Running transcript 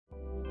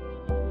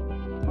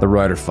The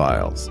Writer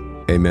Files,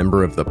 a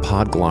member of the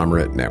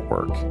Podglomerate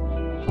Network.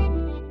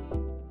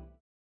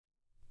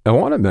 I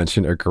want to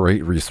mention a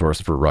great resource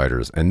for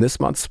writers, and this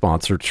month's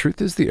sponsor,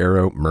 Truth is the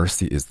Arrow,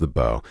 Mercy is the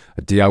Bow,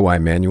 a DIY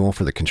manual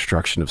for the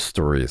construction of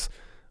stories.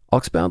 I'll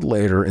expound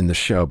later in the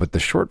show, but the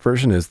short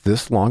version is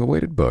this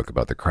long-awaited book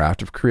about the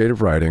craft of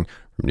creative writing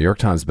from New York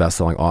Times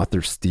bestselling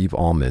author Steve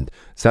Almond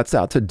sets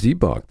out to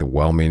debunk the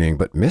well-meaning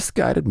but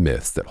misguided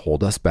myths that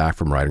hold us back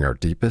from writing our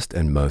deepest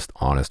and most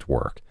honest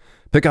work.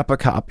 Pick up a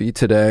copy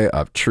today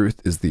of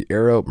Truth is the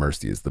Arrow,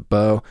 Mercy is the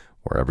Bow,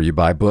 wherever you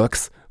buy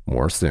books.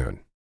 More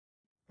soon.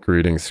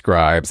 Greetings,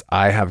 scribes.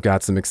 I have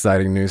got some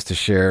exciting news to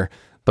share.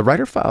 The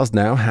Writer Files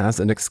now has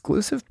an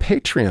exclusive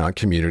Patreon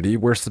community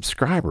where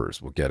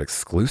subscribers will get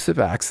exclusive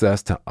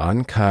access to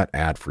uncut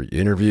ad-free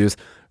interviews,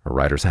 a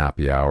writer's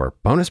happy hour,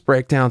 bonus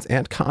breakdowns,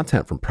 and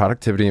content from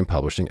productivity and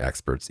publishing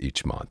experts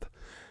each month.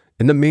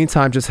 In the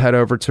meantime, just head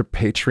over to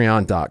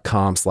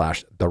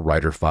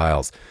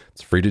patreon.com/thewriterfiles.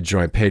 It's free to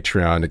join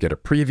Patreon to get a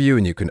preview,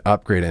 and you can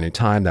upgrade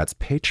anytime. That's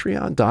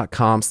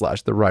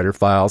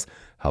patreon.com/thewriterfiles.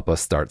 Help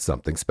us start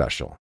something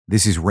special.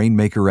 This is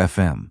Rainmaker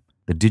FM,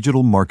 the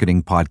digital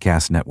marketing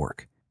podcast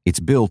network. It's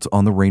built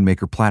on the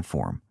Rainmaker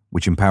platform,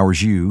 which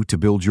empowers you to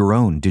build your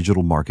own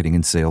digital marketing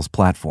and sales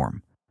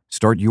platform.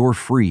 Start your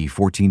free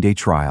 14-day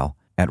trial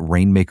at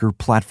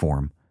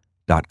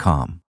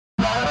rainmakerplatform.com.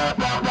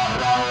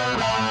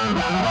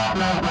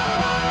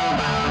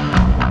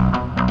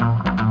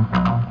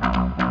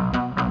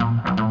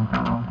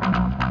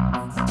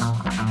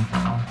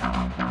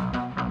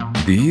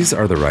 These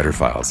are the Writer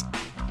Files,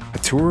 a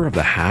tour of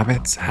the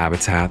habits,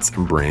 habitats,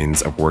 and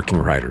brains of working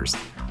writers,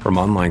 from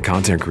online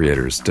content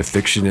creators to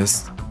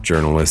fictionists,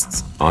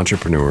 journalists,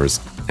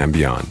 entrepreneurs, and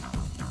beyond.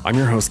 I'm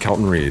your host,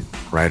 Kelton Reed,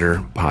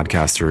 writer,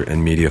 podcaster,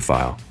 and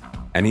mediophile.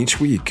 And each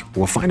week,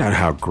 we'll find out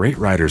how great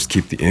writers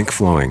keep the ink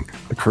flowing,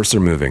 the cursor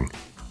moving,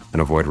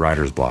 and avoid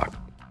writer's block.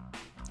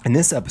 In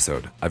this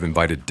episode, I've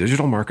invited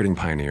digital marketing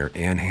pioneer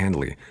Ann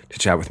Handley to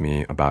chat with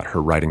me about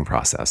her writing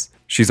process.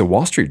 She's a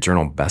Wall Street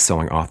Journal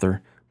bestselling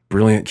author,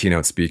 brilliant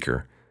keynote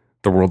speaker,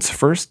 the world's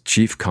first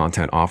chief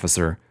content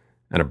officer,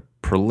 and a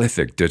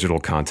prolific digital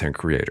content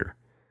creator.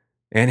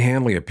 Ann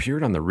Handley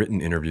appeared on the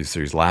Written Interview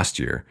series last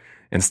year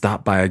and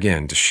stopped by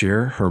again to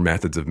share her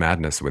methods of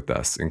madness with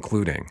us,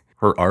 including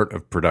her art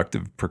of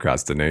productive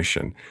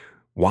procrastination,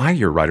 why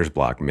your writer's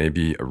block may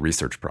be a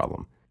research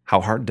problem,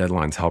 how hard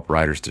deadlines help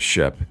writers to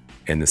ship,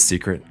 and the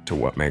secret to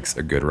what makes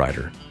a good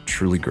writer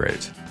truly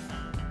great.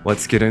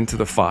 Let's get into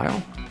the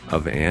file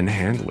of Ann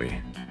Handley.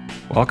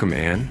 Welcome,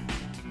 Ann.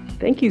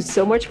 Thank you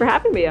so much for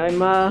having me.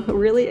 I'm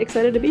really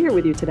excited to be here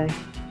with you today.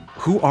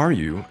 Who are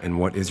you, and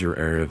what is your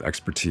area of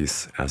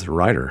expertise as a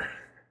writer?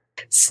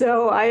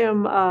 So I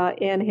am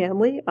Ann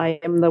Handley. I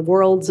am the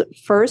world's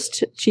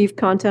first chief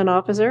content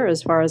officer,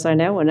 as far as I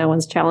know, and no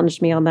one's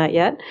challenged me on that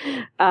yet.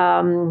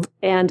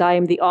 And I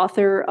am the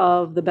author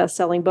of the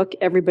best-selling book,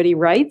 Everybody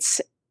Writes,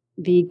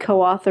 the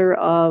co-author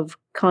of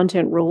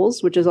Content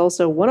Rules, which is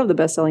also one of the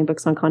best-selling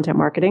books on content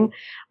marketing,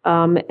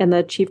 and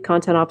the chief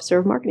content officer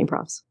of Marketing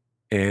Profs.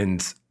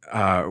 And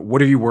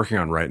what are you working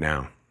on right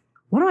now?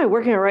 What am I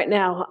working on right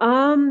now?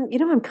 I'm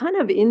kind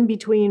of in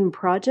between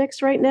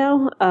projects right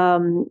now.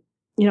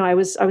 I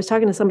was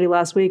talking to somebody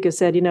last week who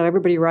said,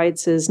 Everybody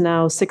Writes is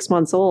now 6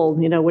 months old.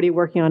 What are you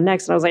working on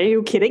next? And I was like, are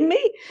you kidding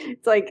me?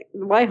 It's like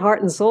my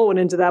heart and soul went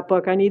into that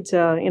book. I need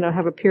to,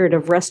 have a period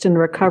of rest and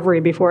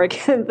recovery before I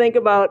can think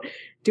about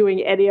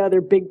doing any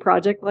other big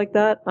project like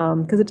that.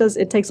 Because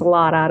it takes a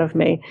lot out of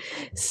me.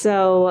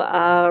 So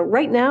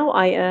right now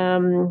I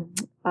am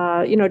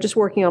just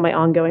working on my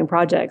ongoing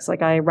projects.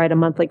 Like I write a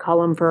monthly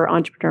column for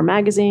Entrepreneur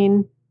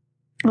Magazine.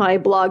 I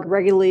blog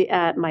regularly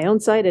at my own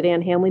site at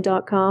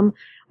annhandley.com.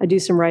 I do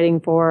some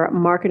writing for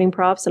Marketing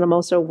Profs, and I'm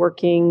also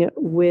working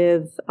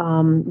with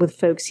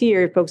folks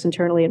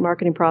internally at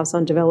Marketing Profs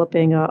on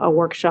developing a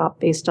workshop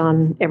based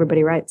on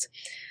Everybody Writes.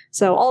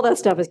 So all that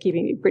stuff is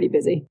keeping me pretty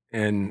busy.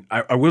 And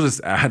I will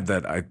just add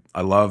that I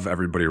love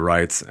Everybody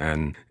Writes,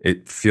 and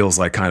it feels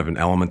like kind of an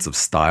elements of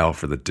style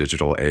for the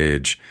digital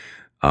age.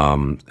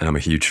 And I'm a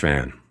huge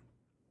fan.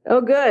 Oh,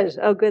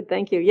 good.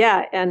 Thank you.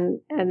 Yeah. And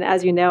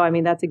as you know,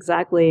 that's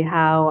exactly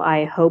how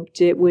I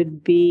hoped it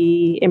would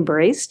be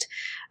embraced.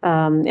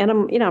 And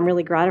I'm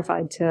really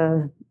gratified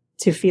to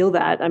feel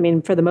that.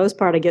 For the most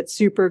part, I get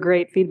super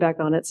great feedback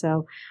on it.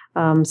 So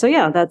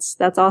yeah,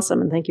 that's awesome.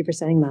 And thank you for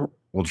saying that.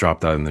 We'll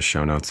drop that in the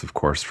show notes, of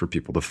course, for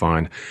people to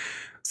find.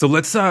 So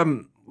let's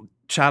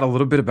chat a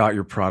little bit about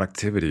your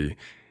productivity.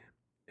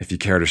 If you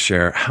care to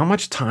share, how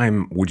much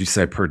time would you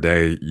say per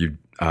day you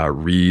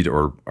read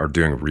or are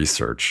doing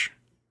research?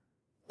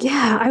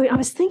 Yeah, I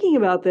was thinking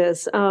about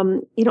this.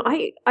 I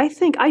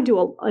think I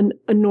do an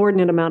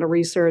inordinate amount of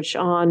research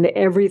on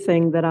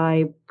everything that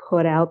I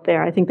put out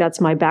there. I think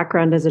that's my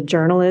background as a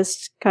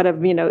journalist, kind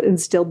of,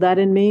 instilled that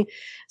in me.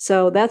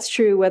 So that's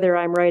true whether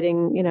I'm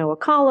writing, a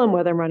column,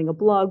 whether I'm writing a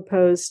blog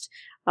post,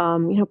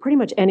 pretty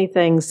much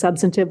anything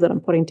substantive that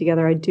I'm putting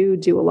together. I do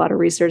a lot of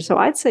research. So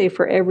I'd say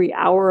for every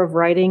hour of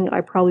writing,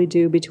 I probably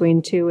do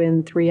between 2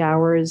 and 3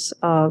 hours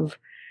of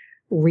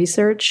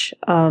research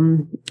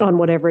on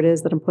whatever it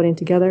is that I'm putting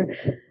together.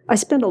 I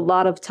spend a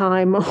lot of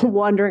time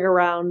wandering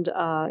around,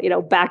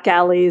 back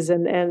alleys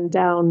and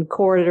down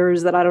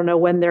corridors that I don't know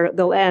when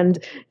they'll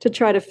end, to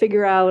try to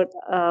figure out,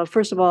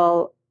 first of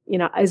all,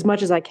 as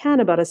much as I can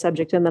about a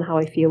subject, and then how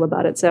I feel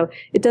about it. So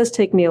it does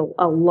take me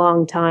a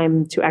long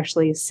time to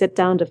actually sit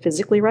down to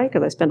physically write,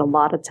 because I spend a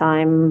lot of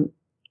time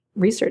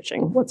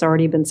researching what's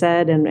already been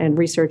said and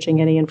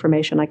researching any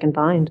information I can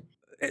find.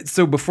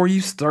 So before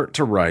you start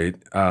to write,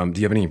 do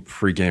you have any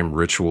pregame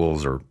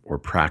rituals or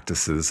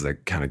practices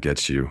that kind of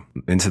get you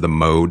into the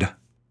mode?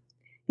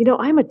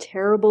 I'm a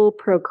terrible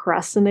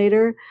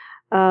procrastinator.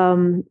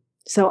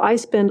 So I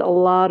spend a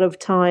lot of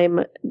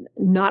time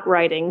not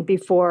writing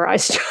before I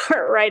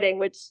start writing,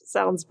 which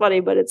sounds funny,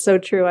 but it's so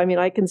true. I mean,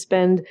 I can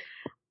spend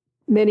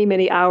many,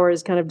 many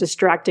hours kind of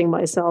distracting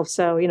myself.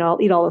 So,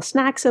 I'll eat all the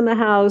snacks in the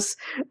house.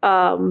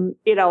 I'll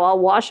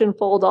wash and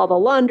fold all the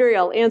laundry.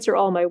 I'll answer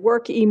all my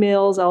work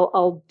emails.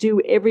 I'll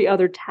do every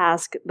other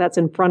task that's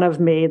in front of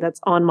me that's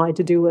on my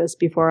to-do list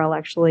before I'll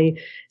actually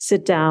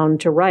sit down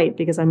to write,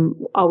 because I'm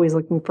always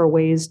looking for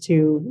ways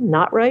to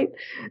not write.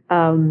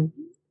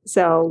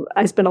 So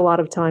I spend a lot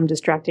of time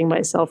distracting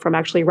myself from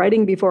actually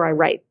writing before I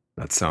write.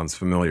 That sounds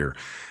familiar.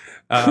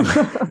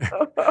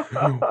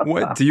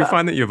 What do you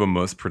find that you have a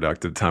most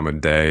productive time of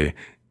day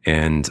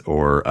and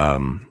or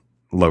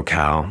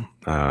locale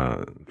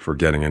for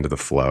getting into the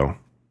flow?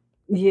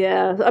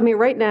 Yeah. I mean,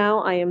 right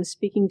now I am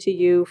speaking to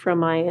you from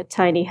my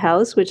tiny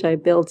house, which I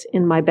built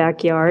in my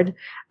backyard.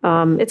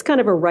 It's kind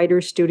of a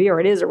writer's studio,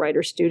 or it is a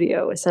writer's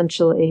studio,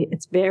 essentially.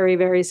 It's very,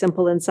 very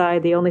simple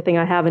inside. The only thing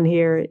I have in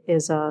here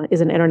is an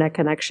internet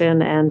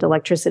connection and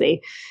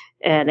electricity,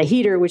 and a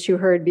heater, which you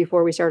heard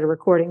before we started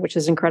recording, which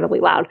is incredibly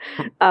loud.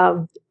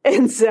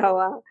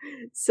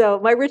 So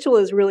my ritual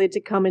is really to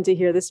come into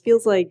here. This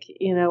feels like,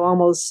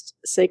 almost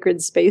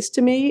sacred space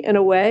to me in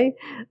a way,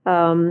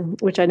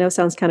 which I know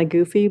sounds kind of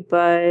goofy,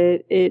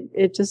 but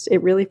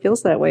it really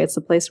feels that way. It's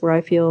the place where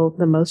I feel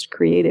the most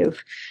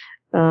creative.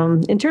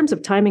 In terms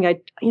of timing, I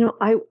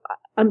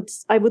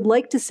would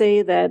like to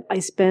say that I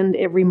spend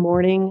every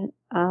morning,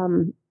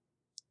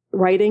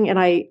 writing,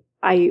 and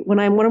when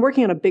I'm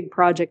working on a big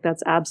project,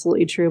 that's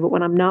absolutely true. But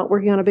when I'm not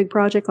working on a big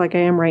project like I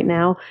am right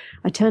now,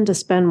 I tend to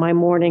spend my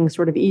morning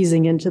sort of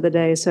easing into the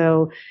day.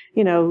 So,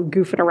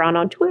 goofing around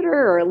on Twitter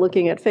or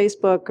looking at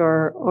Facebook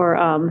or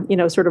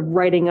sort of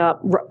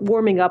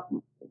warming up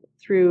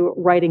through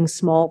writing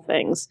small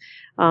things.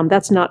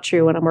 That's not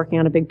true when I'm working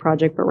on a big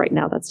project, but right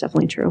now that's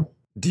definitely true.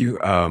 Do you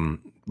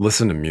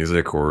listen to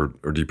music or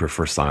do you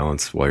prefer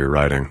silence while you're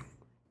writing?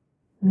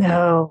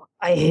 No,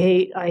 I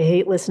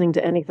hate listening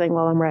to anything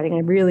while I'm writing. I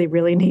really,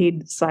 really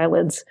need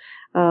silence.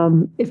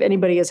 If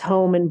anybody is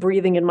home and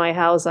breathing in my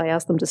house, I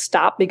ask them to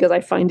stop because I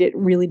find it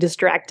really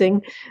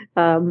distracting.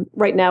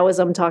 Right now, as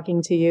I'm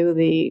talking to you,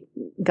 the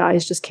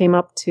guys just came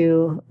up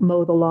to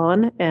mow the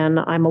lawn, and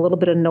I'm a little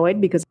bit annoyed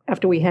because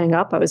after we hang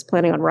up, I was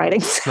planning on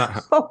writing.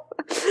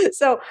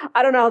 So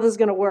I don't know how this is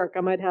going to work.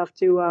 I might have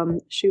to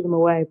shoo them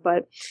away.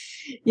 But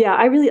yeah,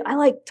 I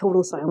like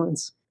total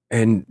silence.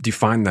 And do you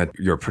find that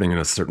you're putting in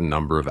a certain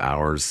number of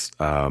hours,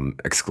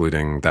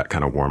 excluding that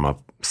kind of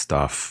warm-up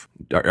stuff?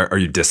 Are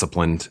you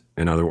disciplined,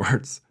 in other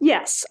words?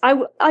 Yes,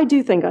 I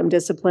do think I'm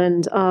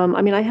disciplined.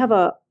 I mean, I have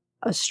a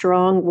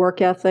strong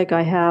work ethic.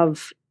 I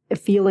have a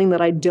feeling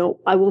that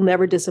I will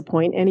never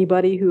disappoint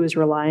anybody who is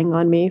relying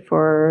on me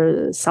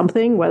for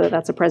something, whether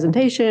that's a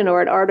presentation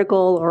or an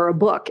article or a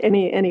book,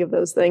 any of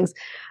those things.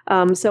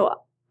 So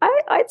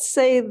I'd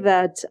say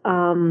that,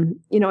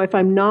 if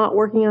I'm not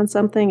working on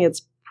something,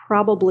 it's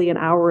probably an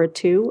hour or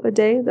two a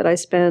day that I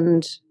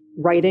spend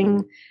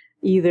writing,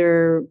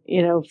 either,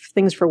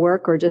 things for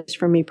work or just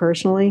for me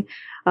personally.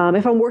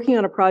 If I'm working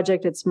on a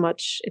project, it's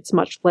much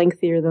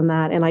lengthier than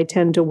that. And I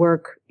tend to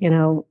work,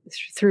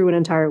 through an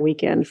entire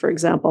weekend. For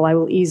example, I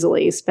will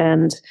easily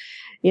spend,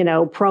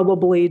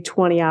 probably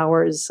 20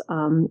 hours,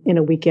 in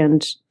a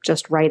weekend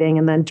just writing.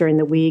 And then during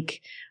the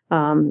week,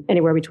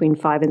 anywhere between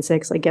 5 and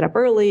 6, I get up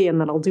early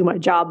and then I'll do my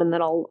job and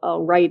then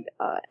I'll write,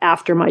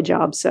 after my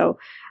job. So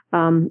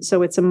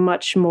it's a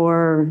much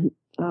more,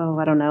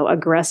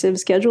 aggressive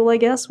schedule, I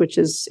guess, which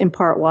is in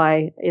part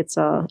why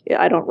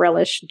I don't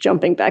relish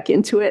jumping back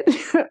into it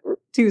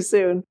too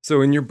soon.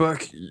 So in your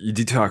book, you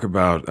do talk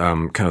about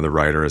kind of the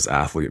writer as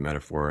athlete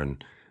metaphor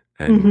and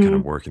Mm-hmm. kind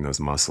of working those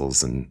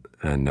muscles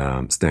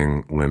and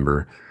staying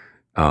limber.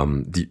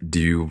 Do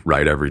you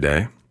write every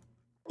day?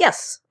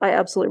 Yes, I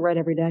absolutely write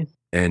every day.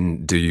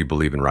 And do you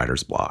believe in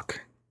writer's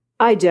block?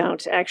 I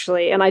don't,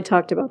 actually. And I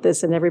talked about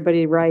this in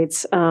Everybody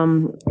Writes.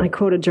 I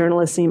quote a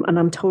journalist, and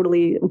I'm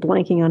totally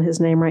blanking on his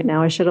name right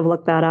now. I should have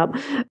looked that up.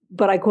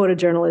 But I quote a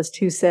journalist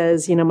who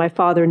says, my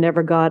father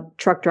never got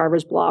truck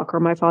driver's block, or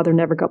my father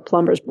never got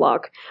plumber's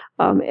block.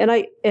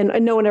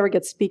 And no one ever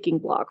gets speaking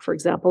block, for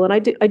example. And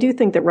I do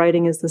think that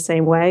writing is the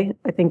same way.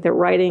 I think that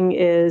writing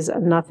is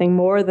nothing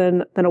more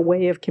than a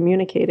way of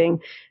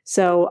communicating.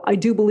 So I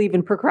do believe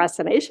in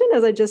procrastination,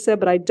 as I just said,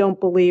 but I don't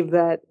believe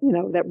that,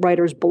 that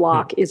writer's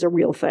block is a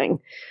real thing.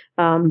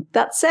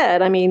 That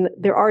said, I mean,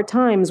 there are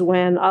times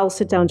when I'll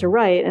sit down to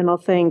write and I'll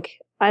think,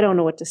 I don't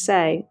know what to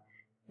say.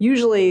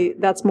 Usually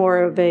that's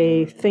more of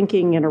a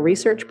thinking and a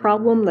research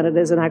problem than it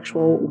is an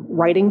actual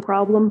writing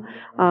problem.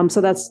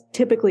 So that's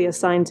typically a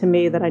sign to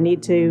me that I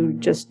need to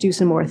just do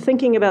some more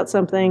thinking about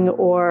something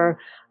or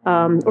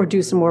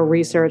do some more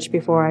research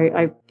before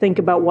I think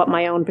about what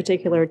my own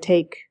particular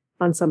take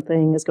on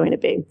something is going to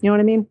be. You know what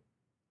I mean?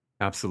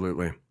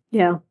 Absolutely.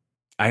 Yeah.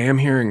 I am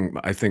hearing,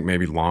 I think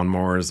maybe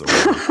lawnmowers. Or...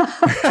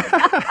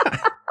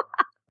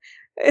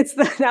 It's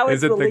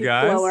the leaf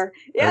blower.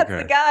 Yeah, Okay.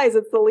 It's the guys.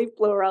 It's the leaf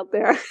blower out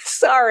there.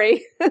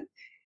 Sorry.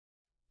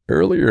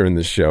 Earlier in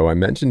the show, I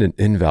mentioned an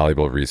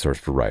invaluable resource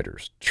for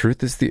writers.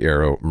 Truth is the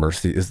Arrow,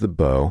 Mercy is the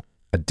Bow,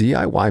 a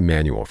DIY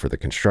manual for the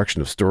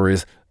construction of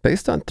stories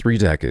based on 3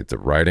 decades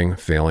of writing,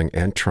 failing,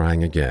 and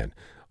trying again.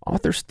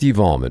 Author Steve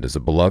Almond is a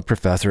beloved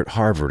professor at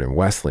Harvard and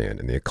Wesleyan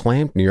and the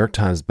acclaimed New York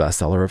Times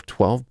bestseller of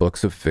 12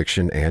 books of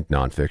fiction and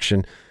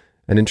nonfiction.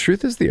 And in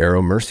Truth is the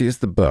Arrow, Mercy is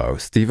the Bow,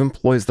 Steve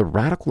employs the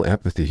radical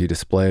empathy he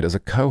displayed as a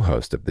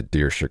co-host of the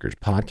Dear Sugars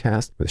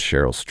podcast with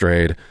Cheryl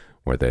Strayed,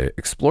 where they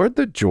explored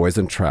the joys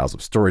and trials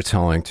of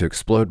storytelling to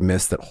explode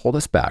myths that hold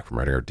us back from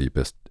writing our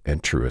deepest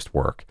and truest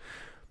work.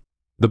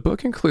 The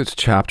book includes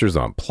chapters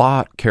on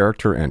plot,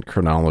 character, and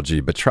chronology,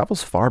 but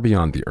travels far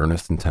beyond the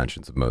earnest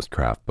intentions of most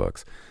craft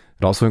books.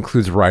 It also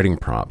includes writing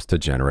prompts to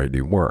generate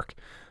new work.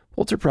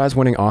 Pulitzer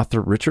Prize-winning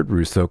author Richard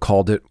Russo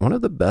called it one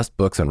of the best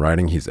books on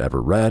writing he's ever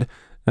read,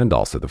 and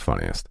also the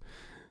funniest.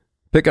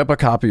 Pick up a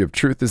copy of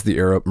Truth is the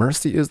Arrow,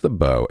 Mercy is the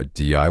Bow, a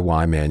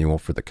DIY manual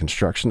for the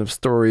construction of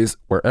stories,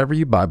 wherever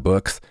you buy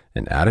books,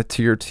 and add it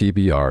to your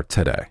TBR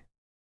today.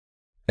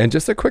 And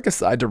just a quick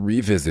aside to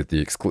revisit the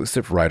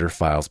exclusive Writer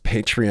Files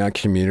Patreon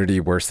community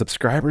where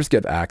subscribers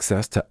get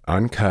access to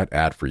uncut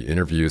ad-free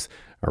interviews,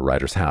 a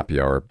writer's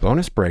happy hour,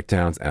 bonus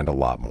breakdowns, and a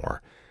lot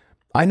more.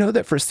 I know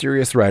that for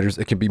serious writers,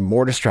 it can be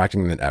more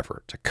distracting than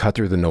ever to cut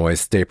through the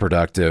noise, stay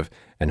productive,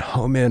 and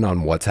home in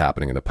on what's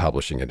happening in the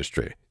publishing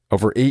industry.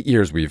 Over 8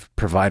 years, we've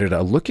provided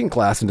a looking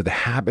glass into the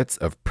habits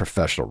of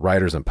professional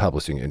writers and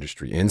publishing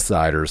industry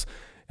insiders.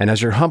 And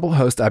as your humble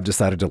host, I've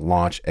decided to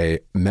launch a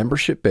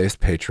membership-based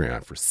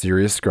Patreon for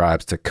serious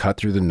scribes to cut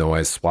through the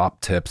noise,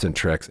 swap tips and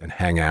tricks, and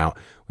hang out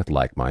with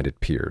like-minded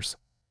peers.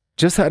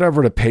 Just head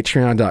over to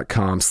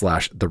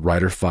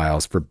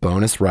patreon.com/thewriterfiles for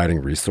bonus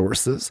writing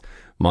resources,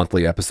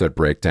 monthly episode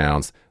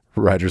breakdowns,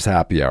 writer's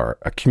happy hour,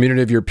 a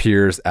community of your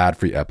peers,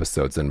 ad-free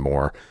episodes, and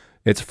more.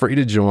 It's free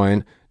to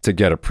join to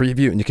get a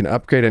preview, and you can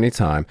upgrade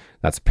anytime.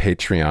 That's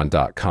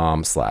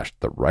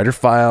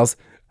patreon.com/thewriterfiles.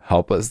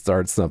 Help us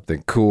start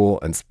something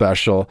cool and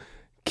special.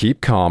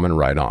 Keep calm and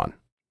write on.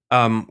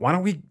 Why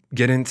don't we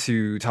get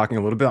into talking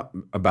a little bit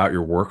about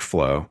your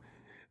workflow?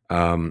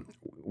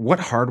 What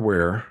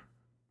hardware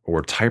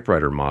or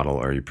typewriter model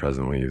are you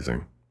presently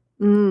using?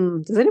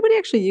 Does anybody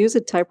actually use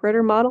a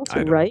typewriter model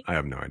to write? I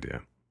have no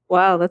idea.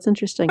 Wow, that's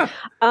interesting.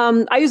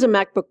 I use a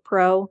MacBook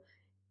Pro.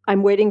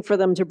 I'm waiting for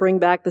them to bring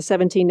back the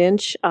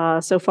 17-inch.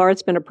 So far,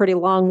 it's been a pretty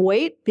long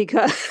wait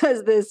because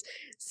this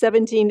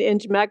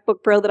 17-inch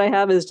MacBook Pro that I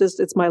have is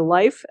it's my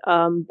life.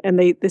 And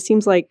this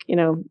seems like,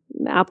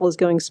 Apple is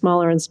going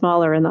smaller and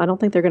smaller, and I don't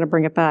think they're going to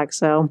bring it back.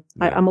 So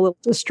yeah. I'm a little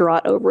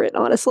distraught over it,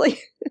 honestly.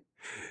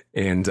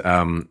 And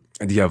do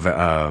you have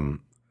a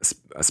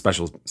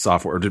special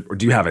software, or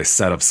do you have a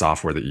set of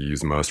software that you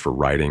use most for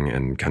writing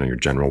and kind of your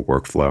general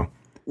workflow?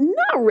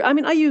 No, I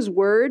mean, I use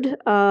Word,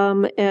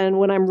 and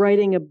when I'm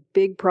writing a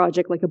big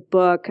project like a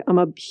book, I'm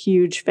a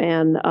huge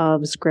fan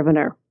of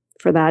Scrivener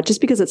for that,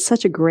 just because it's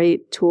such a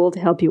great tool to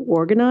help you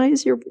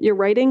organize your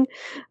writing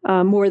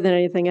more than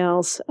anything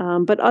else.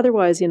 But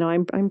otherwise,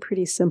 I'm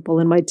pretty simple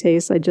in my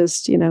taste. I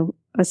just, a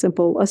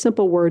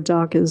simple Word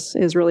doc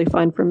is really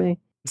fine for me.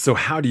 So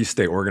how do you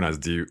stay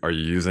organized? Are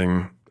you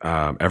using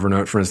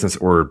Evernote, for instance,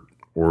 or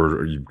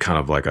are you kind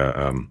of like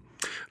a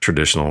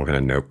traditional kind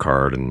of note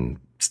card and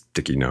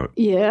sticky note?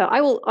 Yeah,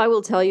 I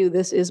will tell you,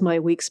 this is my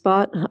weak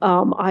spot.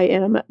 I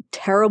am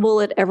terrible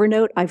at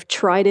Evernote. I've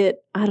tried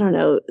it,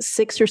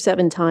 6 or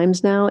 7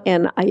 times now.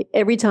 And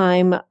every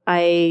time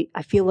I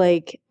feel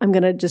like I'm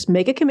going to just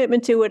make a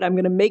commitment to it. I'm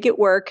going to make it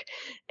work.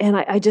 And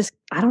I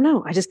don't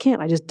know. I just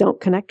can't. I just don't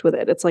connect with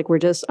it. It's like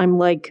I'm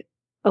like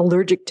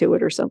allergic to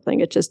it or something.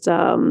 It just,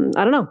 I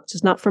don't know. It's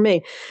just not for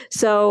me.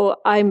 So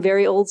I'm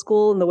very old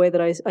school in the way that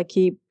I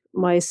keep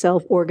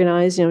myself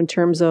organized, in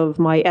terms of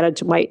my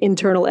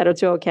internal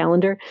editorial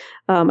calendar.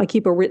 I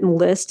keep a written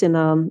list in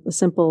a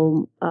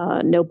simple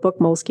notebook,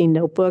 Moleskine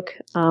notebook.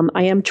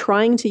 I am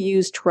trying to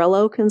use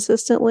Trello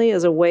consistently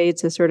as a way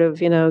to sort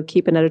of,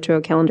 keep an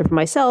editorial calendar for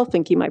myself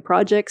and keep my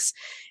projects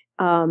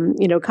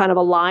kind of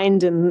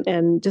aligned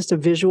and just a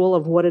visual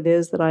of what it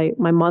is that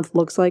my month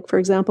looks like, for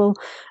example.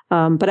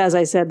 But as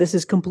I said, this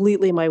is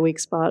completely my weak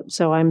spot.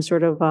 So I'm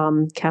sort of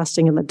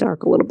casting in the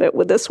dark a little bit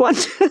with this one.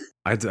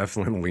 I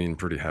definitely lean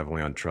pretty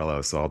heavily on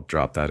Trello, so I'll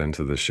drop that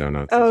into the show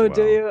notes. Oh, as well.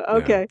 Do you?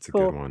 Okay, yeah, it's a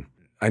good one.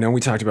 I know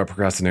we talked about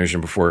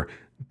procrastination before.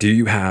 Do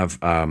you have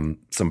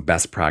some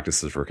best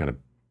practices for kind of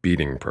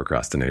beating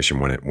procrastination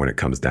when it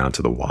comes down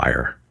to the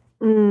wire?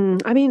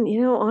 I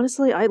mean,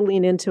 honestly, I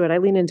lean into it. I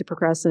lean into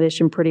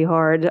procrastination pretty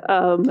hard.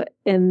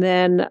 And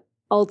then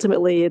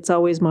ultimately, it's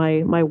always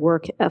my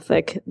work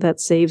ethic that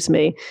saves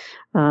me.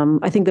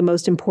 I think the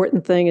most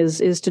important thing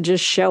is to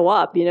just show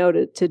up.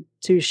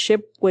 To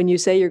ship when you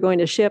say you're going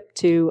to ship,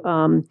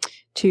 to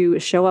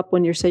show up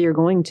when you say you're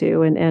going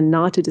to, and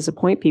not to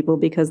disappoint people,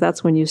 because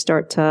that's when you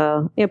start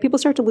to, people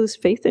start to lose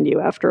faith in you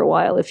after a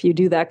while if you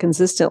do that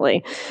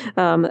consistently.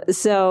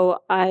 So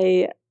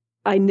I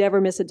never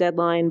miss a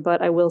deadline,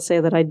 but I will say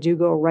that I do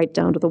go right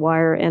down to the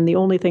wire. And the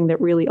only thing that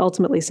really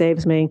ultimately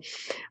saves me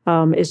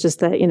is just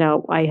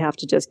that, I have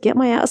to just get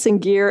my ass in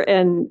gear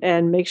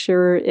and make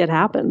sure it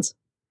happens.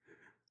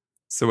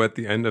 So at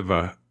the end of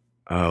a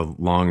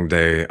long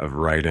day of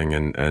writing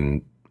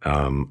and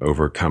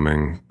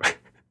overcoming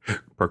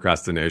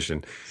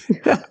procrastination,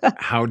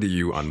 how do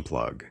you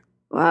unplug?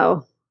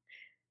 Wow.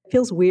 It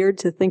feels weird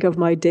to think of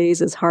my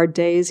days as hard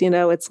days.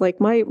 It's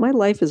like my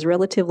life is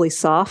relatively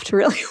soft,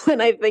 really, when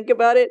I think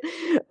about it.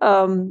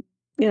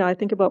 I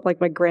think about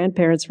like my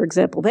grandparents, for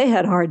example. They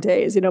had hard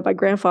days. My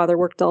grandfather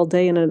worked all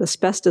day in an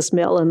asbestos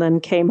mill and then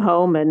came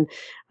home and,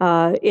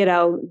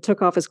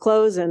 took off his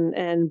clothes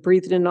and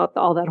breathed in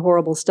all that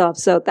horrible stuff.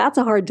 So that's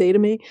a hard day to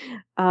me.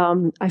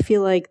 I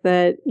feel like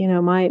that,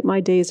 my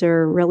days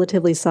are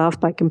relatively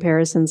soft by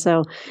comparison.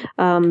 So,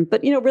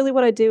 but really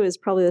what I do is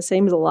probably the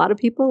same as a lot of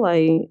people.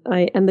 I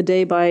end the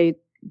day by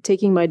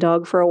taking my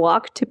dog for a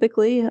walk,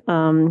 typically.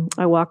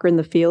 I walk her in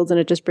the fields, and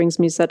it just brings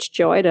me such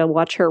joy to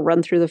watch her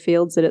run through the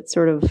fields that it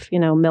sort of,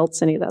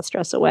 melts any of that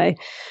stress away.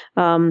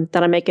 Then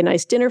I make a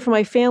nice dinner for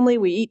my family.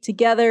 We eat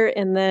together,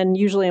 and then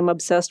usually I'm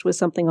obsessed with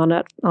something on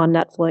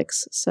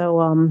Netflix.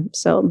 So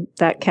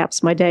that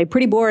caps my day.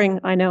 Pretty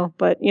boring, I know,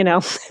 but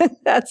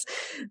that's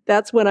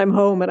when I'm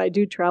home, and I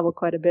do travel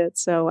quite a bit.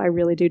 So I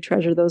really do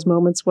treasure those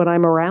moments when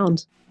I'm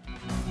around.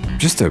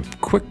 Just a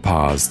quick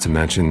pause to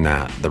mention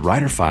that the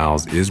Writer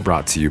Files is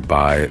brought to you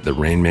by the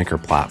Rainmaker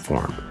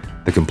platform,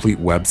 the complete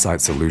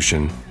website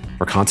solution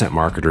for content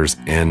marketers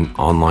and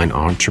online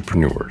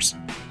entrepreneurs.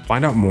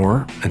 Find out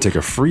more and take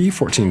a free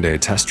 14-day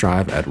test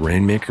drive at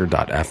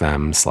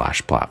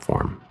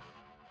rainmaker.fm/platform.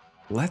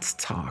 Let's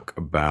talk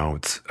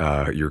about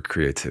your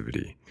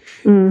creativity.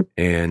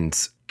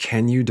 And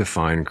can you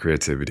define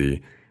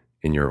creativity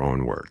in your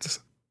own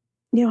words?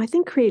 I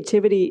think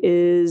creativity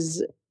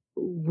is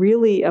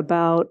really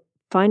about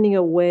finding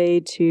a way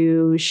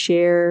to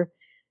share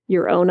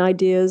your own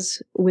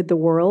ideas with the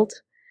world.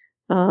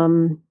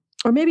 Or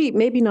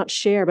maybe not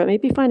share, but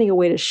maybe finding a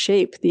way to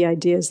shape the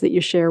ideas that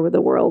you share with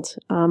the world.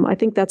 I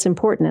think that's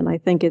important. And I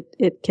think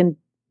it can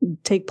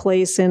take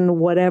place in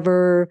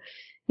whatever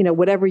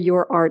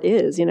your art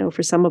is.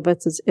 For some of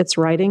us, it's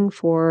writing.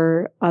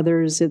 For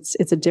others, it's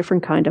a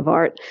different kind of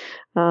art.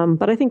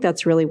 But I think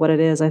that's really what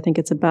it is. I think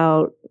it's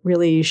about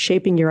really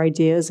shaping your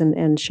ideas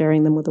and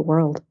sharing them with the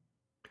world.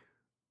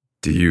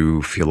 Do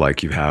you feel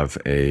like you have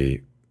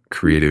a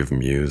creative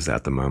muse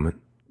at the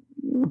moment?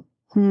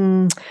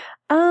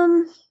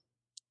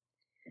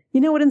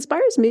 What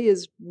inspires me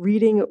is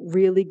reading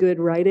really good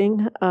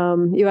writing.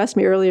 You asked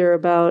me earlier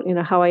about,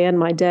 how I end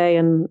my day.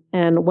 And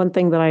one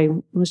thing that I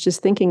was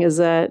just thinking is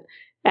that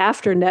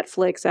after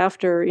Netflix,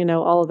 after,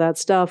 all of that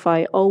stuff,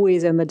 I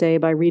always end the day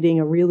by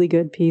reading a really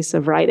good piece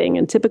of writing.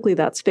 And typically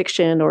that's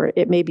fiction, or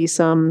it may be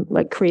some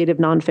like creative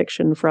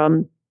nonfiction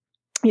from,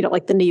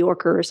 like the New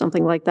Yorker or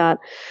something like that.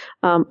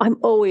 I'm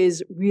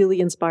always really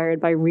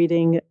inspired by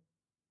reading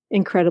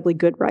incredibly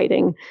good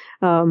writing.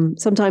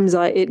 Sometimes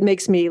it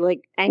makes me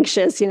like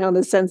anxious, in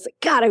the sense that,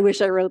 God, I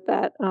wish I wrote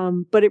that.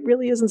 But it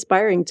really is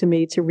inspiring to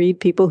me to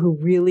read people who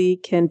really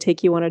can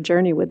take you on a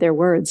journey with their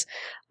words.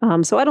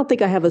 So I don't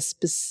think I have a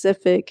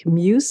specific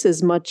muse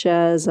as much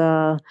as,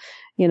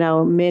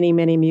 many,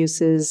 many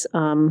muses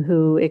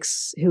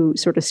who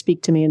sort of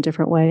speak to me in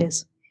different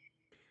ways.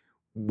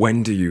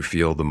 When do you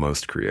feel the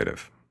most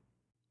creative?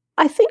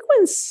 I think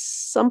when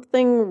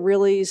something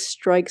really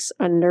strikes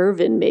a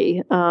nerve in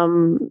me,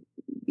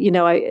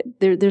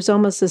 there's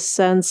almost a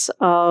sense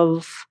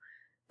of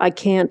I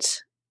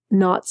can't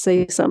not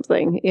say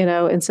something,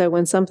 and so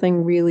when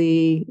something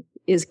really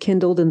is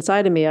kindled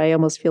inside of me, I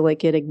almost feel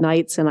like it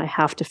ignites and I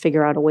have to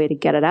figure out a way to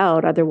get it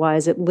out.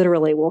 Otherwise, it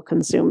literally will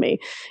consume me,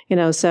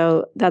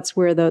 so that's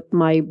where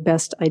my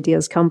best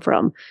ideas come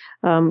from.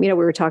 We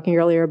were talking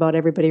earlier about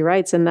Everybody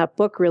Writes, and that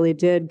book really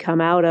did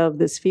come out of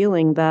this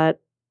feeling that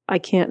I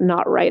can't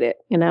not write it.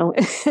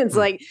 It's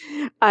like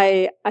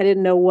I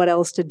didn't know what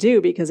else to do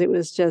because it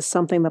was just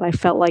something that I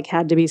felt like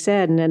had to be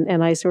said,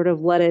 and I sort of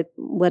let it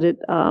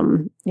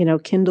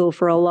kindle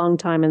for a long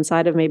time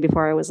inside of me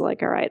before I was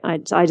like, all right,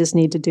 I just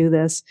need to do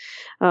this.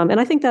 And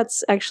I think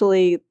that's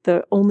actually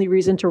the only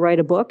reason to write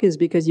a book is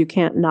because you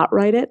can't not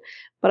write it.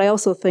 But I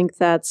also think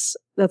that's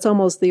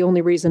almost the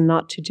only reason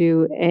not to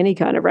do any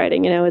kind of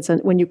writing. It's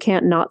when you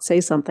can't not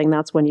say something,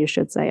 that's when you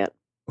should say it.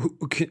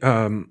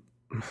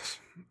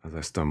 As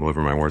I stumble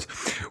over my words,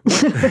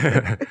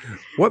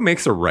 what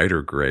makes a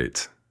writer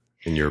great,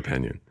 in your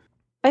opinion?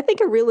 I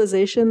think a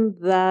realization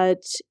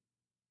that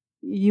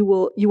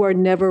you are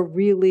never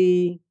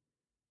really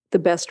the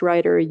best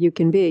writer you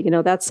can be.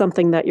 That's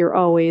something that you're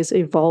always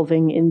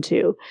evolving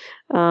into.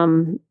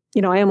 I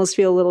almost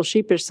feel a little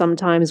sheepish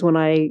sometimes when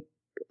I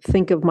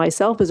think of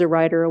myself as a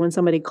writer or when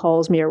somebody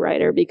calls me a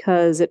writer,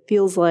 because it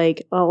feels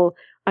like, oh,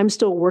 I'm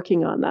still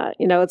working on that.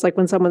 It's like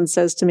when someone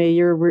says to me,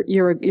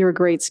 you're a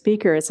great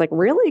speaker. It's like,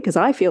 really? Because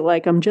I feel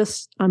like I'm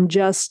just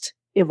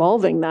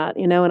evolving that,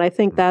 and I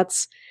think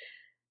that's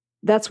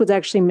what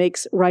actually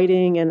makes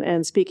writing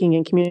and speaking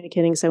and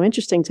communicating so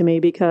interesting to me,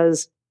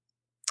 because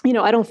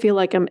I don't feel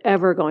like I'm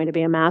ever going to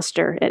be a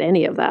master at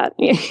any of that,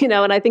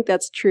 and I think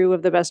that's true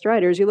of the best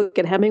writers. You look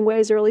at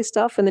Hemingway's early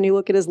stuff and then you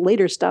look at his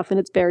later stuff and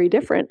it's very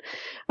different.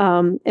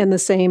 And the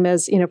same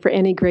as, for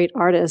any great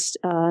artist,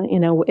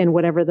 in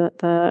whatever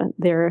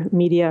their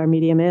media or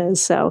medium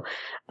is. So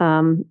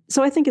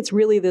I think it's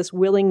really this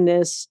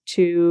willingness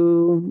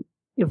to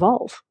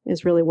evolve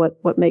is really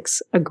what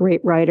makes a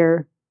great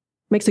writer,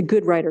 makes a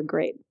good writer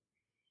great.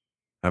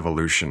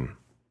 Evolution.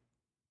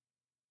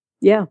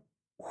 Yeah.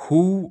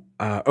 Do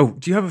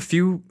you have a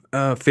few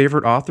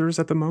favorite authors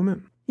at the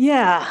moment?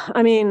 Yeah.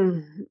 I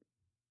mean,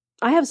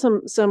 I have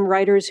some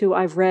writers who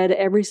I've read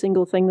every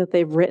single thing that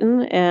they've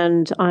written,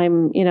 and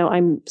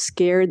I'm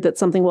scared that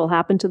something will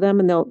happen to them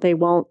and they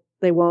won't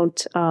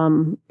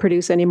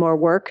produce any more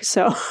work.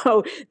 So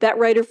that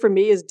writer for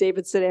me is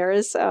David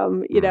Sedaris,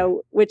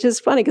 which is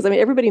funny because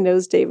everybody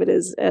knows David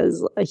as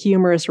a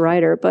humorous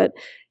writer, but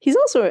he's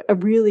also a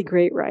really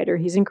great writer.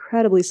 He's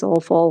incredibly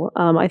soulful.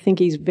 I think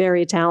he's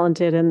very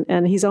talented,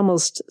 and he's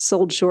almost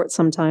sold short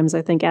sometimes.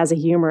 I think as a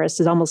humorist,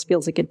 it almost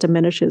feels like it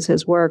diminishes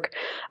his work.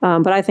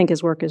 But I think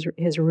his work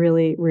is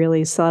really,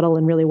 really subtle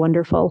and really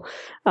wonderful.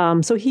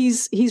 So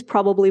he's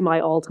probably my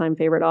all-time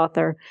favorite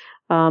author.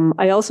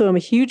 I also am a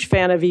huge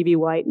fan of E.B.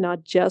 White,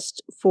 not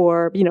just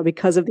for,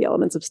 because of the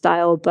elements of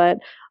style, but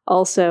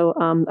also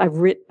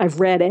I've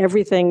read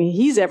everything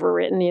he's ever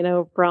written,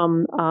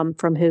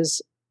 from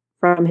his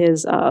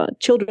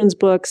children's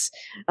books,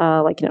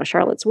 like,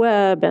 Charlotte's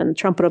Web and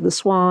Trumpet of the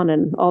Swan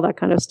and all that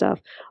kind of stuff,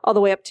 all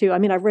the way up to,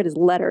 I've read his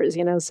letters,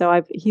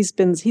 so he's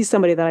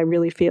somebody that I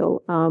really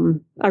feel,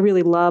 I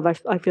really love.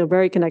 I feel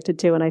very connected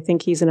to, and I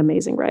think he's an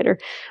amazing writer,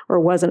 or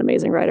was an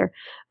amazing writer.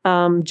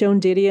 Joan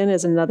Didion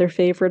is another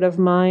favorite of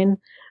mine.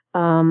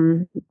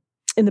 In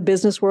the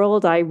business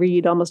world, I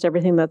read almost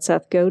everything that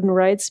Seth Godin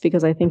writes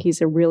because I think he's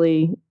a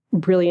really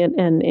brilliant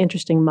and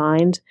interesting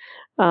mind.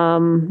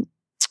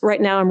 Right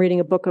now, I'm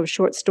reading a book of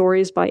short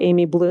stories by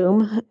Amy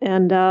Bloom,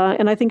 and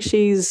I think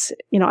she's,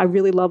 I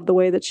really love the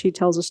way that she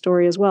tells a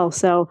story as well.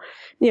 So,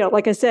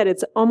 like I said,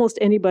 it's almost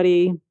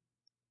anybody.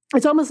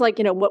 It's almost like,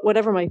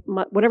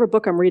 whatever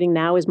book I'm reading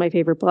now is my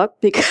favorite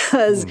book,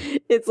 because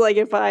it's like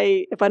if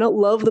I don't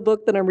love the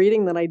book that I'm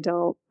reading, then I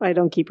don't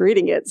keep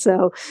reading it.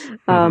 So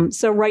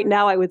so right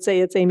now I would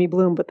say it's Amy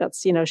Bloom, but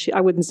that's,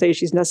 I wouldn't say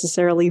she's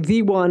necessarily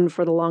the one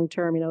for the long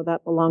term.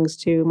 That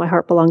my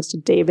heart belongs to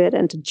David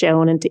and to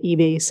Joan and to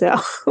Evie. So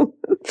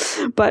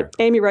but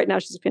Amy right now,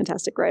 she's a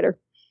fantastic writer.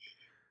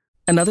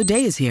 Another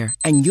day is here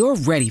and you're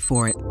ready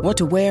for it. What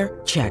to wear?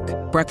 Check.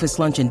 Breakfast,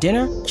 lunch, and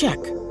dinner? Check.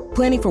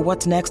 Planning for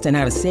what's next and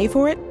how to save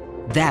for it?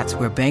 That's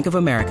where Bank of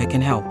America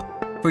can help.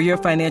 For your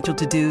financial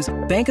to-dos,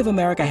 Bank of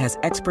America has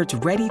experts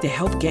ready to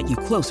help get you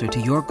closer to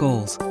your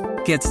goals.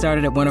 Get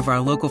started at one of our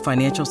local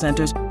financial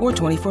centers or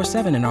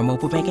 24/7 in our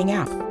mobile banking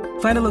app.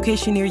 Find a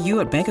location near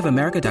you at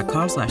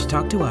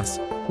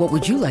bankofamerica.com/talktous. What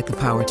would you like the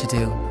power to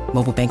do?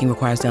 Mobile banking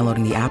requires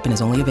downloading the app and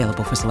is only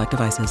available for select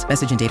devices.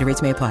 Message and data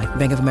rates may apply.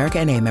 Bank of America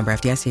N.A., member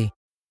FDIC.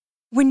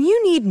 When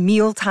you need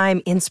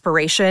mealtime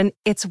inspiration,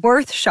 it's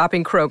worth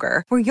shopping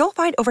Kroger, where you'll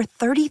find over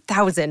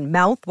 30,000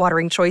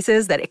 mouth-watering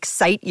choices that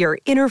excite your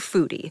inner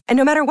foodie. And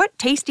no matter what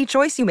tasty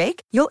choice you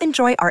make, you'll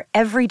enjoy our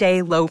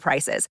everyday low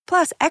prices,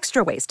 plus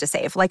extra ways to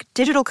save, like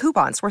digital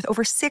coupons worth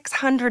over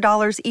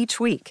 $600 each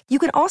week. You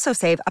can also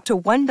save up to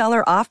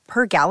 $1 off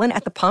per gallon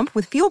at the pump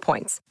with fuel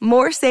points.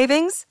 More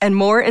savings and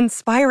more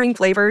inspiring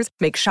flavors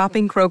make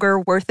shopping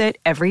Kroger worth it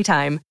every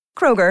time.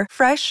 Kroger,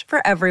 fresh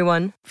for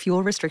everyone.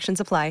 Fuel restrictions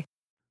apply.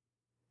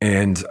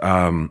 And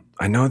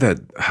I know that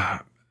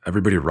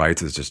Everybody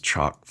Writes is just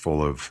chock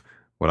full of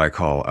what I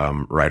call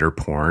writer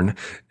porn.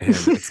 And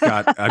it's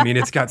got,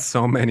 it's got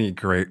so many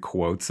great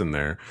quotes in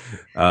there.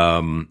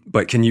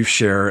 But can you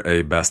share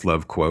a best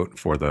love quote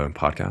for the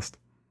podcast?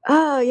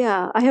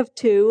 Yeah, I have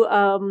two.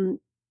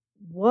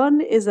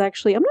 One is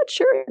actually, I'm not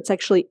sure it's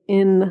actually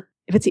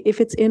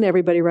if it's in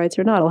Everybody Writes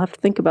or not. I'll have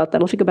to think about that.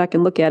 I'll have to go back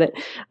and look at it.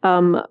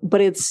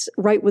 But it's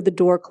 "Write with the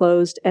door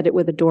closed, edit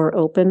with the door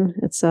open."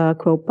 It's a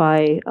quote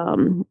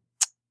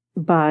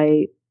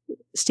by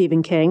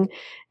Stephen King.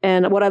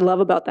 And what I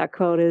love about that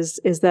quote is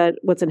that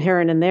what's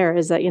inherent in there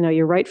is that,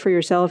 you write for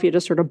yourself, you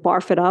just sort of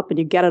barf it up and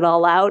you get it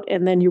all out,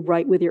 and then you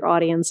write with your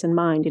audience in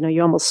mind.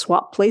 You almost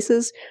swap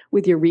places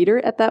with your reader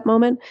at that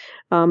moment.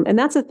 And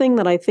that's a thing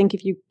that I think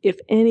if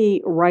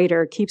any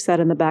writer keeps that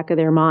in the back of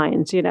their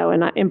mind,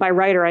 and by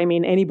writer, I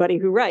mean anybody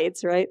who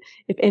writes, right?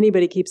 If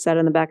anybody keeps that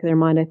in the back of their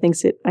mind, I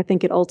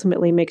think it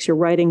ultimately makes your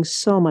writing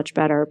so much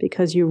better,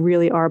 because you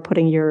really are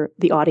putting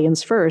the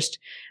audience first,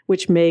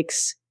 which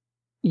makes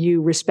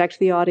you respect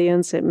the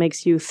audience. It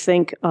makes you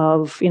think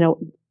of,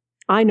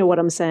 I know what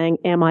I'm saying.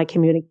 Am I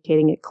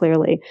communicating it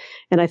clearly?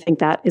 And I think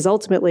that is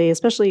ultimately,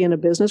 especially in a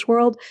business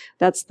world,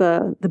 that's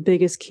the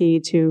biggest key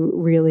to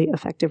really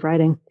effective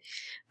writing.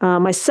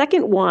 My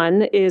second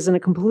one is in a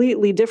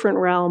completely different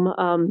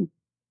realm,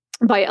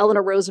 by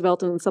Eleanor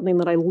Roosevelt, and something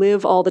that I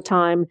live all the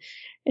time.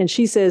 And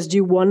she says,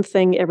 do one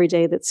thing every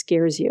day that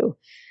scares you.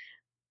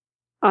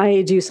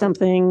 I do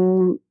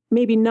something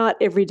maybe not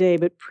every day,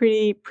 but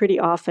pretty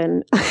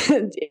often.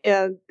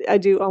 And I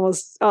do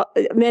almost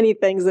many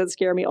things that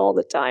scare me all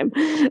the time.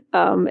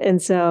 And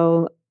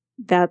so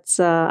that's,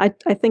 I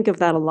think of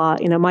that a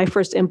lot. My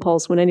first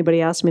impulse when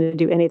anybody asks me to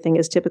do anything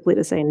is typically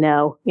to say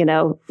no,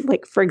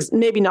 like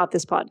maybe not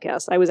this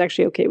podcast. I was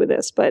actually okay with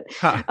this, but,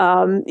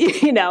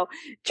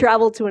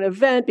 travel to an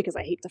event because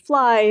I hate to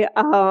fly,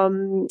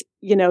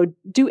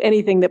 do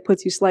anything that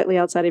puts you slightly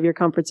outside of your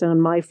comfort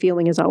zone. My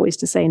feeling is always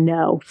to say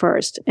no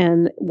first.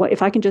 And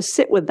if I can just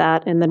sit with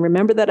that and then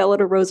remember that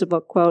Eleanor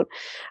Roosevelt quote,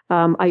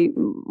 I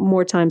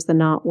more times than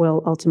not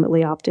will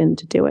ultimately opt in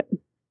to do it.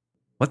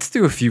 Let's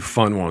do a few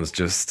fun ones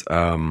just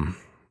for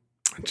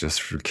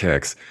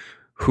kicks.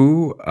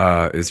 Who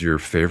is your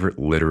favorite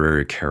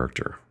literary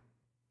character?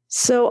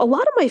 So a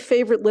lot of my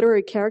favorite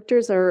literary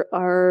characters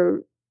are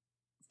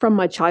from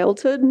my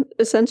childhood,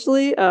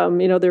 essentially.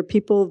 They're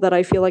people that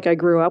I feel like I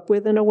grew up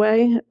with in a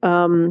way.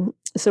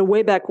 So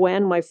way back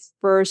when,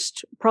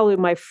 probably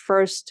my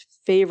first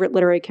favorite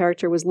literary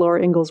character was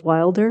Laura Ingalls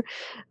Wilder.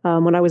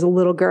 When I was a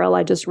little girl,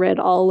 I just read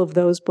all of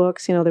those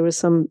books. There was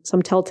some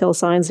telltale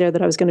signs there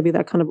that I was going to be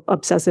that kind of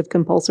obsessive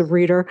compulsive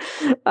reader.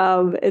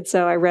 And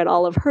so I read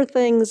all of her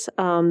things.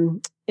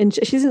 And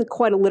she isn't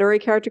quite a literary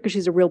character because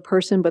she's a real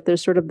person, but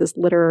there's sort of this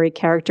literary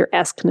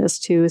character-esqueness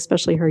to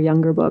especially her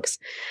younger books.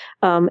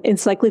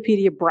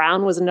 Encyclopedia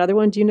Brown was another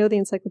one. Do you know the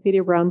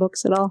Encyclopedia Brown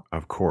books at all?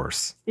 Of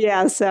course.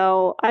 Yeah.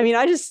 So, I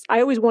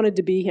always wanted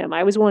to be him.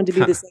 I always wanted to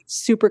be this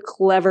super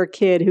clever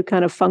kid who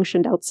kind of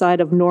functioned outside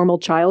of normal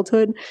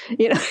childhood,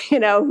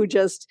 who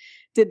just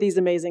did these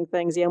amazing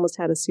things. He almost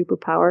had a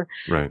superpower.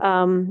 Right.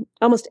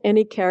 Almost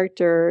any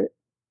character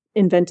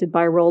invented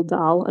by Roald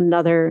Dahl,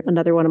 another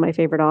one of my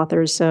favorite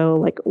authors. So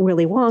like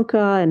Willy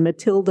Wonka and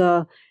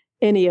Matilda,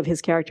 any of his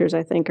characters,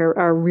 I think,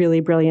 are really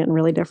brilliant and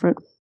really different.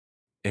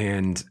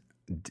 And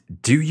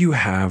do you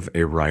have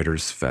a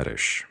writer's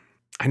fetish?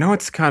 I know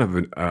it's kind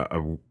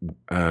of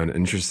an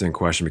interesting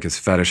question because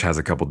fetish has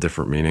a couple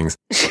different meanings.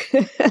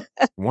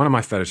 One of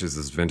my fetishes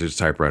is vintage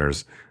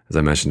typewriters, as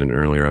I mentioned in an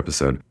earlier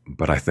episode.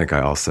 But I think I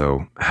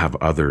also have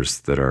others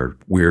that are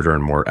weirder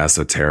and more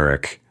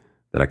esoteric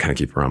that I kind of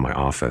keep around my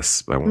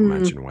office, but I won't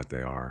mention what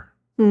they are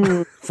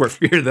for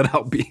fear that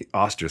I'll be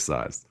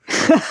ostracized.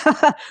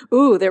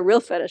 Ooh, they're real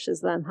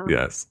fetishes then, huh?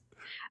 Yes.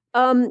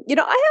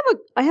 I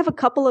have a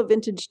couple of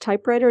vintage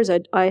typewriters.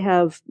 I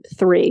have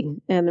 3,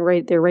 and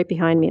they're right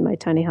behind me in my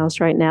tiny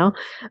house right now.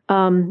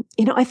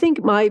 I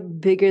think my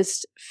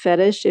biggest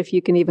fetish, if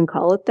you can even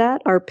call it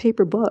that, are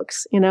paper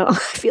books.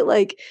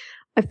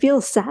 I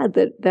feel sad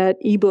that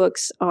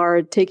ebooks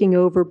are taking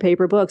over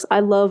paper books.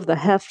 I love the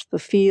heft, the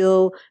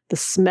feel, the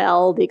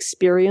smell, the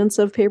experience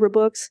of paper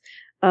books.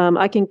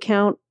 I can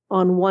count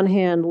on one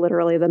hand,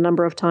 literally, the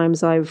number of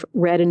times I've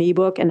read an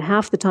ebook, and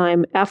half the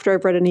time after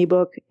I've read an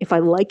ebook, if I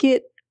like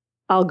it,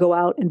 I'll go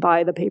out and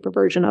buy the paper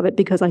version of it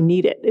because I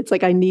need it. It's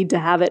like I need to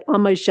have it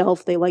on my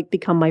shelf. They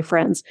become my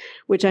friends,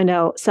 which I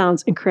know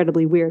sounds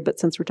incredibly weird, but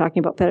since we're talking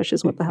about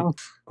fetishes, what the hell?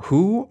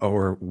 Who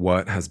or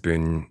what has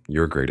been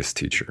your greatest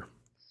teacher?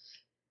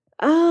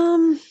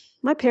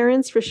 My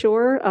parents, for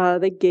sure.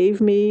 They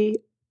gave me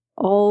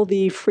all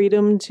the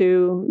freedom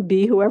to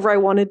be whoever I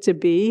wanted to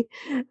be.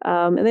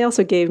 And they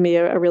also gave me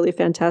a really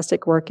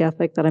fantastic work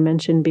ethic that I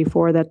mentioned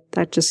before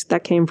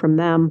that came from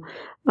them.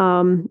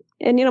 And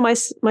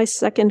my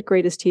second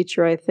greatest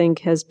teacher, I think,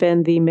 has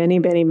been the many,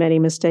 many, many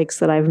mistakes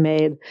that I've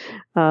made.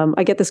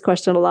 I get this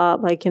question a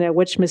lot, like,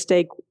 which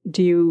mistake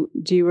do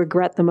you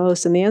regret the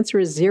most? And the answer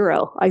is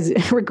 0. I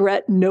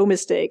regret no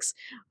mistakes,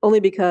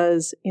 only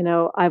because,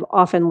 I've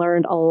often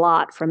learned a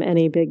lot from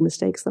any big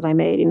mistakes that I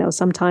made.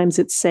 Sometimes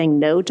it's saying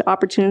no to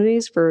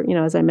opportunities for,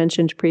 as I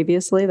mentioned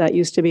previously, that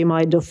used to be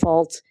my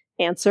default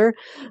answer.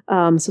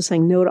 So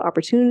saying no to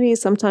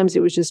opportunities. Sometimes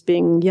it was just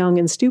being young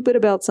and stupid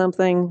about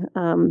something.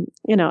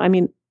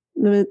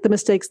 The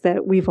mistakes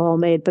that we've all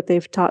made, but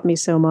they've taught me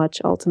so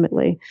much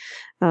ultimately.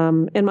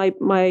 And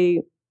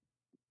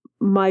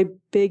my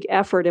big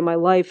effort in my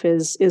life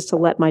is to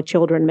let my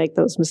children make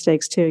those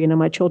mistakes too.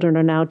 My children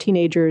are now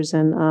teenagers,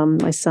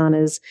 and my son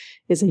is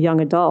a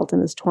young adult in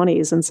his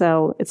 20s. And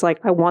so it's like,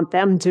 I want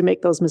them to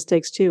make those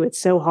mistakes too. It's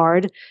so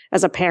hard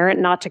as a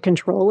parent not to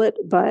control it,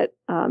 but,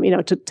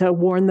 to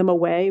warn them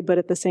away. But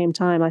at the same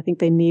time, I think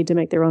they need to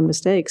make their own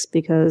mistakes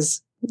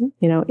because,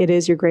 it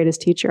is your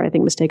greatest teacher. I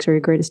think mistakes are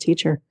your greatest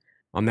teacher.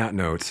 On that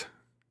note,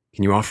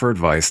 can you offer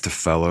advice to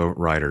fellow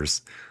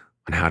writers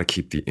on how to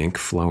keep the ink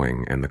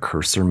flowing and the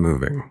cursor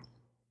moving?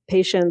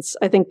 Patience.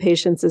 I think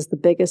patience is the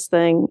biggest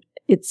thing.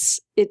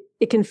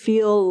 it can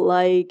feel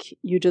like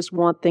you just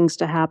want things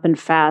to happen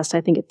fast.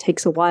 I think it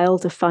takes a while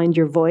to find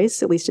your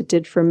voice. At least it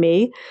did for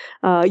me.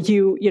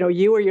 You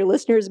or your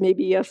listeners may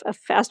be a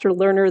faster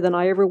learner than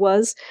I ever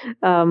was.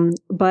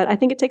 But I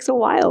think it takes a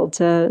while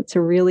to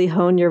really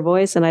hone your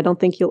voice, and I don't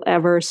think you'll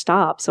ever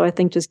stop. So I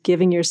think just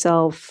giving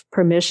yourself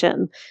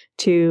permission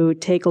to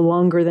take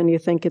longer than you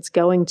think it's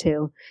going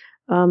to,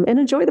 and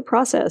enjoy the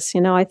process.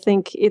 I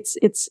think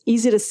it's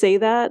easy to say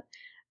that,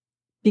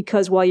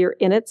 because while you're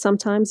in it,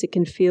 sometimes it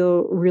can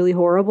feel really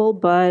horrible.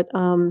 But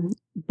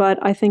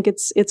I think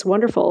it's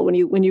wonderful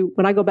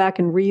when I go back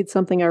and read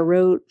something I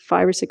wrote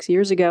 5 or 6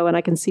 years ago, and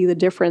I can see the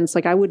difference.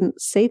 Like, I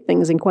wouldn't say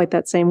things in quite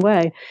that same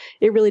way.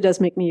 It really does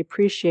make me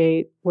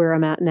appreciate where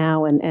I'm at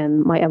now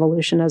and my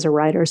evolution as a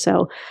writer.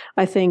 So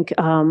I think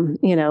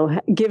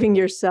giving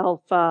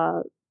yourself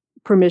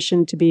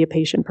permission to be a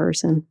patient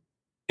person.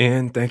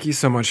 And thank you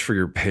so much for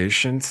your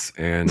patience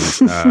and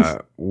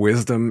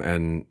wisdom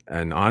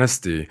and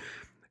honesty.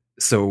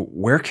 So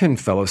where can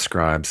fellow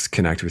scribes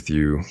connect with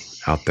you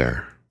out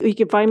there? You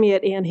can find me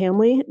at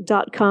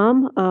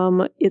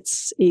annhandley.com.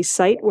 It's a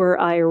site where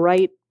I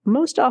write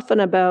most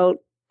often about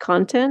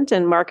content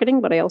and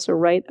marketing, but I also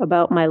write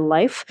about my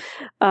life.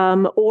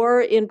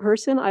 Or in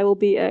person, I will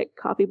be at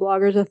Copy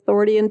Bloggers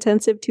Authority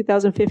Intensive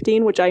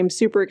 2015, which I'm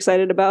super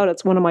excited about.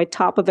 It's one of my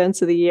top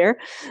events of the year.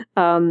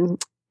 So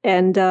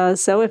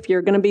if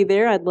you're going to be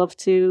there, I'd love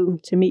to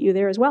meet you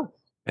there as well.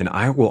 And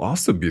I will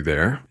also be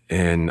there,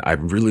 and I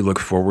really look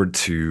forward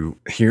to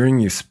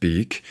hearing you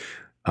speak.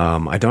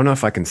 I don't know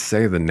if I can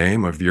say the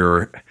name of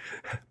your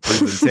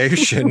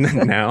presentation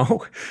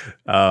now,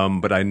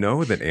 but I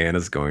know that Anne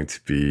is going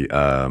to be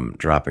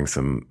dropping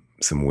some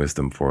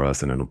wisdom for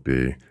us, and it'll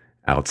be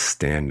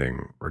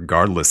outstanding,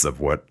 regardless of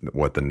what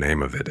the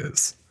name of it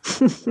is.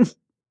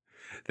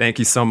 Thank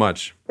you so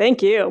much.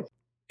 Thank you.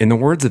 In the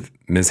words of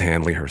Ms.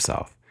 Handley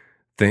herself,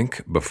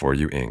 think before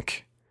you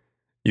ink.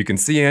 You can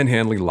see Anne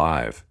Handley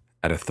live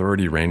at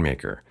Authority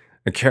Rainmaker,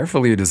 a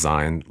carefully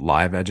designed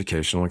live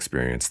educational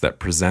experience that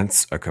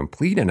presents a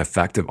complete and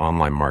effective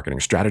online marketing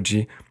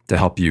strategy to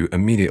help you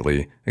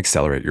immediately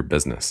accelerate your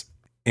business.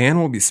 Anne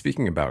will be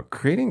speaking about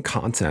creating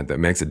content that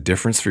makes a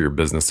difference for your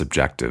business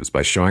objectives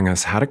by showing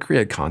us how to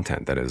create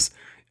content that is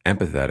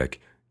empathetic,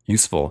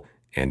 useful,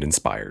 and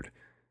inspired.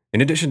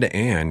 In addition to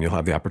Anne, you'll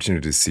have the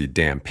opportunity to see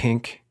Dan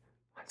Pink,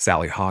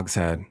 Sally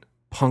Hogshead,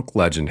 punk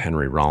legend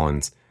Henry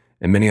Rollins,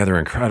 and many other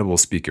incredible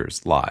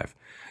speakers live.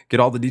 Get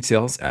all the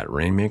details at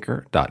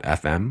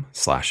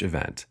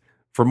rainmaker.fm/event.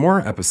 For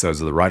more episodes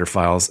of the Writer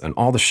Files and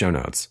all the show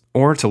notes,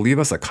 or to leave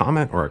us a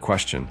comment or a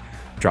question,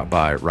 drop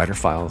by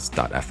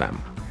writerfiles.fm.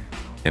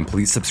 And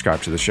please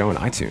subscribe to the show on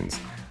iTunes.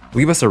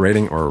 Leave us a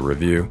rating or a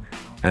review,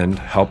 and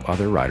help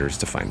other writers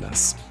to find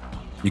us.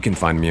 You can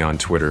find me on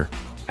Twitter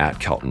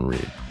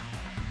 @KeltonReed.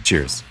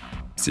 Cheers.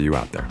 See you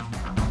out there.